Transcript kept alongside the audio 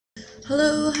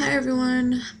Hello, hi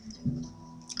everyone.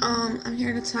 I'm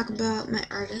here to talk about my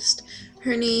artist.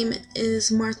 Her name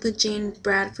is Martha Jane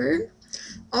Bradford,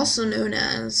 also known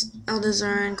as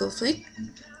Alizarin Goldflake.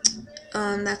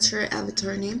 That's her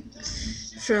avatar name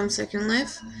from Second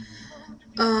Life.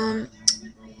 Um,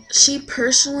 she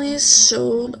personally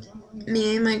showed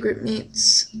me and my group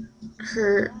mates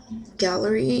her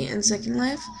gallery in Second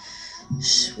Life.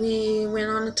 We went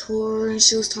on a tour and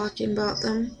she was talking about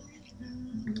them,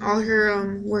 all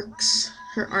her works,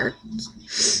 her art.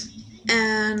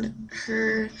 And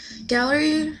her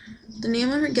gallery, the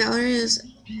name of her gallery is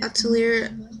Atelier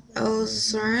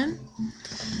Alizarin.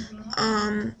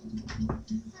 Um,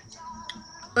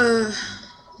 uh,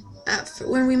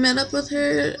 when we met up with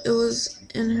her, it was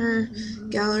in her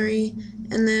gallery,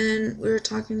 and then we were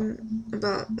talking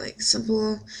about like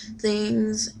simple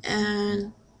things,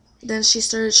 and then she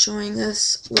started showing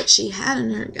us what she had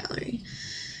in her gallery.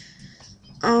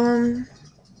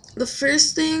 The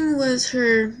first thing was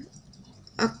her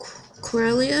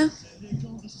aquarelia.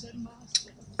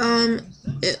 Um,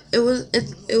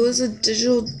 it was a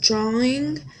digital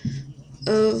drawing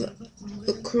of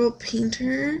a girl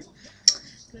painter,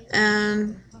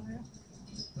 and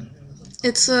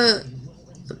it's a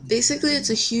basically it's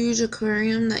a huge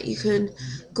aquarium that you could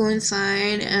go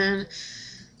inside and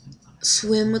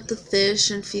swim with the fish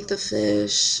and feed the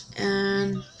fish,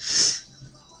 and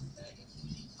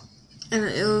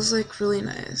it was like really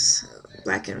nice,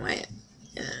 black and white.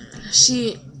 And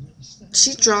she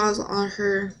draws on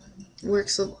her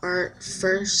works of art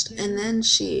first, and then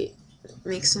she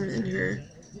makes them in her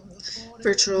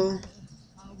virtual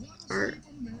art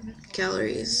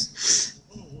galleries.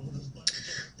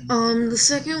 The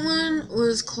second one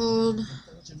was called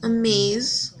a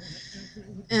maze,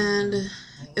 and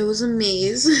it was a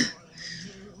maze.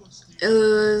 It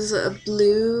was a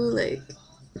blue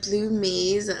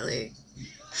maze that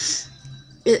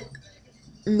it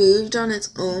moved on its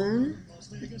own,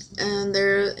 and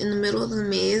there in the middle of the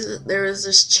maze there was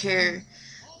this chair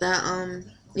that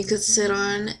you could sit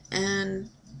on and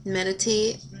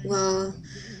meditate while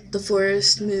the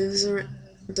forest moves or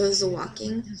does the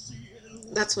walking.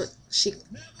 That's what she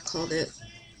called it.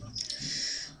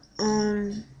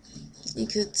 You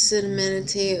could sit and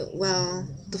meditate while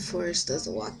the forest does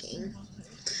the walking.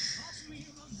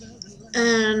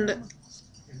 And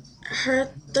her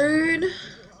third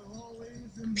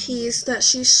piece that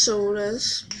she showed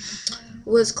us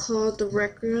was called the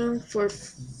Requiem for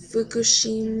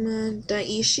Fukushima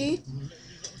Daiichi.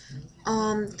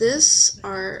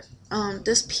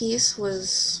 This piece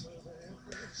was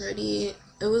pretty.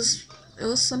 It was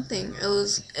something.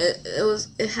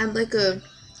 It had like a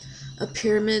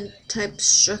pyramid type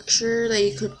structure that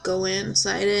you could go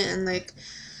inside it, and like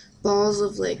balls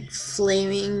of like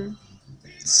flaming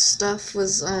stuff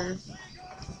was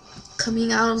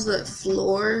coming out of the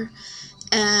floor,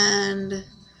 and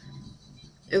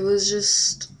it was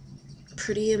just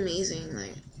pretty amazing.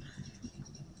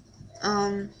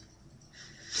 Um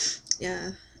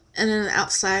yeah. And then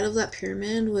outside of that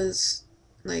pyramid was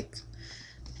like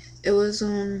it was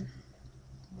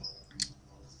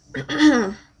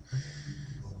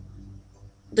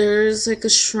there's like a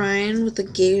shrine with a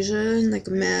geisha and like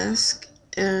a mask,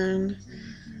 and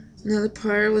another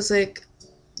part was like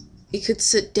you could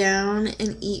sit down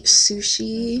and eat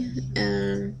sushi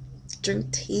and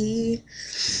drink tea.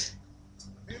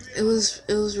 It was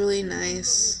really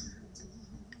nice.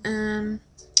 And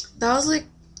that was like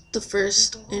the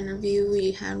first interview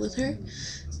we had with her,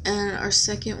 and our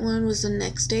second one was the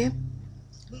next day.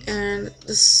 And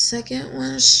the second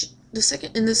one, the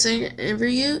second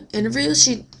interview,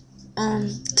 she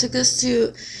took us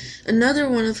to another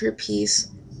one of her piece,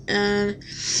 and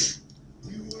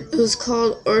it was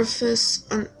called Orpheus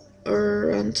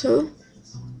Oranto.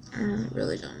 I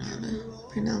really don't know how to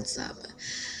pronounce that, but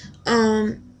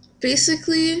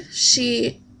basically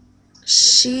she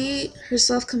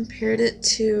herself compared it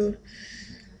to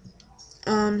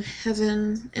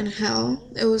heaven and hell.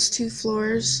 It was 2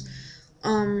 floors.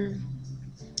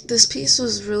 This piece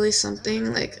was really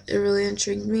something. Like, it really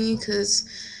intrigued me because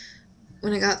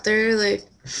when I got there, like,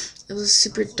 it was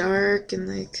super dark and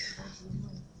like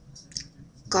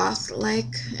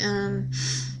goth-like, and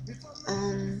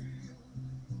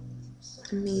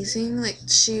amazing. Like,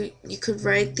 you could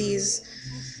write these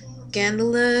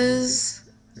gandolas.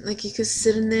 Like, you could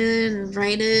sit in there and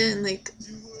write it, and like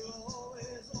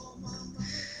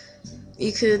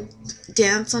you could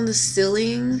dance on the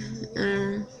ceiling.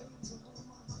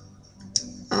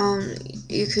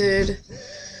 You could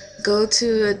go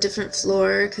to a different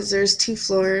floor because there's 2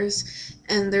 floors,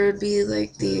 and there would be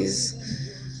like these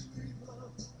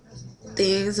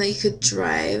things that you could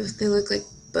drive. They look like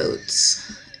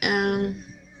boats. And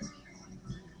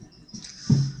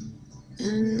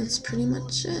that's pretty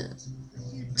much it.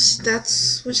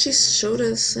 That's what she showed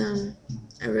us.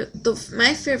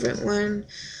 My favorite one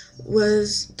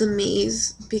was the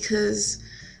maze because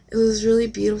it was really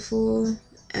beautiful,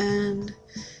 and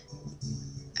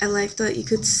I liked that you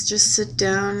could just sit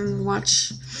down and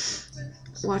watch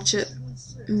it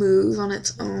move on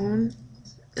its own.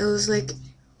 It was like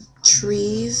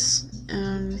trees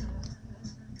and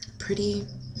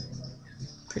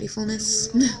prettyfulness.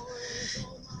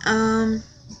 um,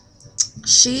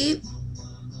 she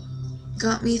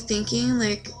got me thinking,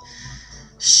 like,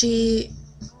 she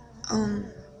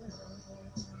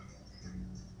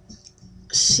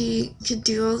she could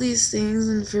do all these things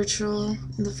in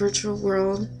the virtual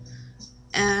world,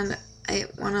 and I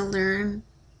want to learn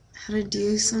how to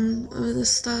do some of this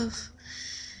stuff.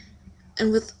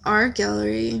 And with our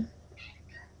gallery,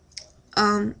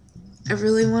 I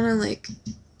really want to like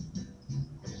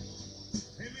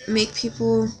make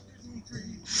people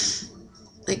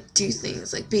like do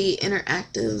things, like be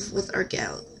interactive with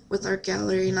our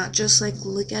gallery, not just like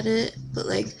look at it, but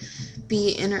like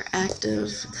be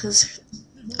interactive. Because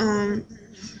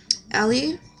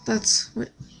Allie, that's what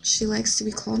she likes to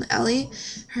be called, Allie.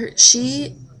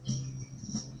 She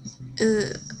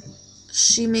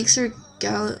makes her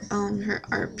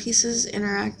art pieces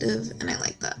interactive, and I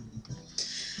like that.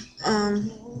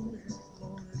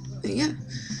 But yeah,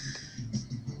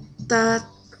 that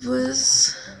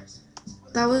was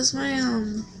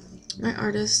my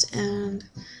artist, and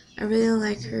I really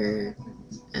like her.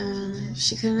 And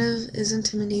she kind of is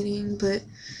intimidating, but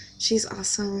she's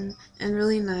awesome and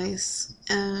really nice,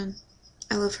 and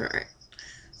I love her art.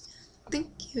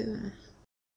 Thank you.